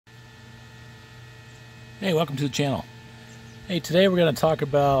Hey, welcome to the channel. Hey, today we're going to talk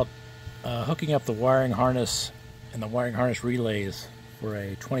about hooking up the wiring harness and the wiring harness relays for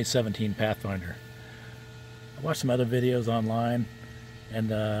a 2017 Pathfinder. I watched some other videos online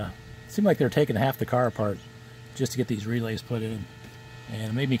and it seemed like they were taking half the car apart just to get these relays put in, and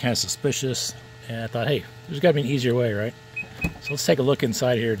it made me kind of suspicious, and I thought, hey, there's got to be an easier way, right? So let's take a look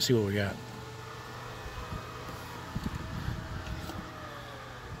inside here and see what we got.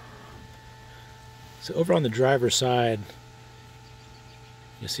 So over on the driver's side,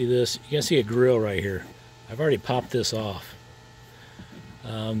 you see this? You can see a grill right here. I've already popped this off.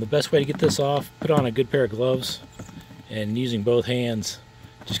 The best way to get this off, put on a good pair of gloves, and using both hands,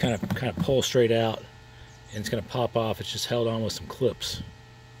 just kind of pull straight out, and it's going to pop off. It's just held on with some clips.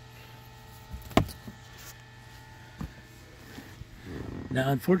 Now,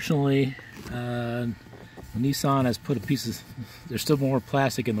 unfortunately, Nissan has put a piece of, there's still more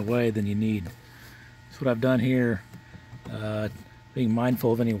plastic in the way than you need. What I've done here, being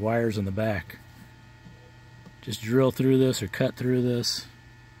mindful of any wires in the back. Just drill through this or cut through this.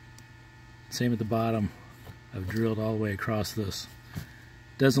 Same at the bottom. I've drilled all the way across this.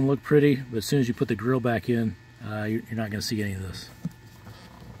 Doesn't look pretty, but as soon as you put the grill back in, you're not going to see any of this.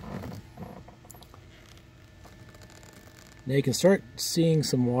 Now you can start seeing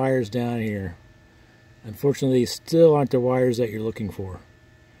some wires down here. Unfortunately, these still aren't the wires that you're looking for.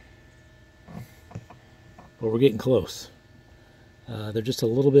 But we're getting close. They're just a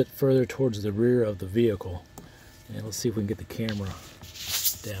little bit further towards the rear of the vehicle. And let's see if we can get the camera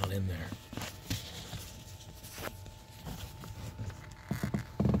down in there.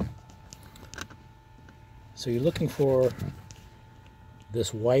 So you're looking for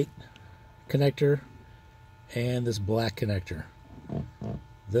this white connector and this black connector.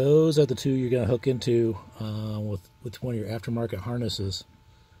 Those are the two you're going to hook into with one of your aftermarket harnesses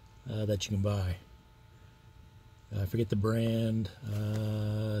that you can buy. I forget the brand,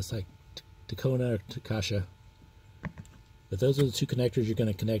 it's like theTekonsha, but those are the two connectors you're going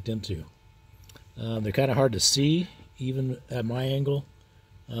to connect into. They're kind of hard to see, even at my angle,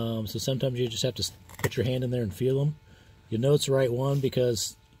 so sometimes you just have to put your hand in there and feel them. You'll know it's the right one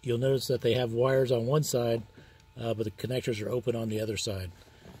because you'll notice that they have wires on one side, but the connectors are open on the other side.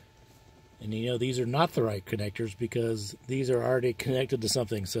 And you know these are not the right connectors because these are already connected to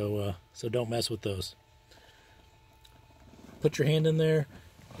something, so don't mess with those. Put your hand in there,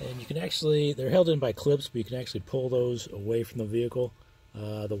 and you can actually, they're held in by clips, but you can actually pull those away from the vehicle.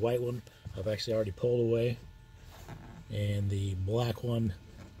 The white one I've actually already pulled away, and the black one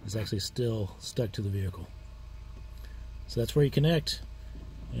is actually still stuck to the vehicle. So that's where you connect,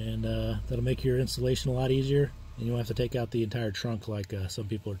 and that'll make your installation a lot easier, and you won't have to take out the entire trunk like some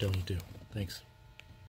people are telling you to. Thanks.